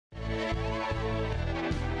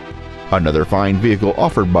Another fine vehicle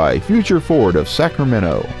offered by Future Ford of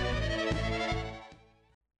Sacramento.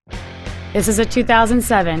 This is a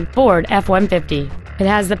 2007 Ford F-150. It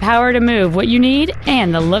has the power to move what you need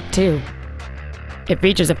and the look too. It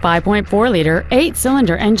features a 5.4-liter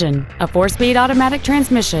 8-cylinder engine, a 4-speed automatic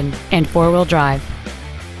transmission, and 4-wheel drive.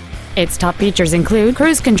 Its top features include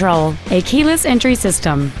cruise control, a keyless entry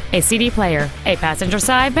system, a CD player, a passenger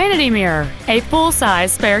side vanity mirror, a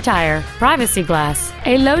full-size spare tire, privacy glass,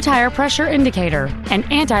 a low tire pressure indicator, an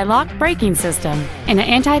anti-lock braking system, and an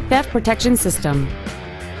anti-theft protection system.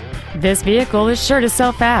 This vehicle is sure to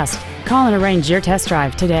sell fast. Call and arrange your test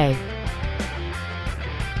drive today.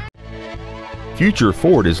 Future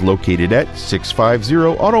Ford is located at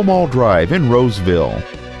 650 Automall Drive in Roseville.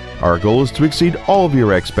 Our goal is to exceed all of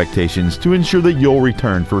your expectations to ensure that you'll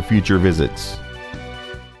return for future visits.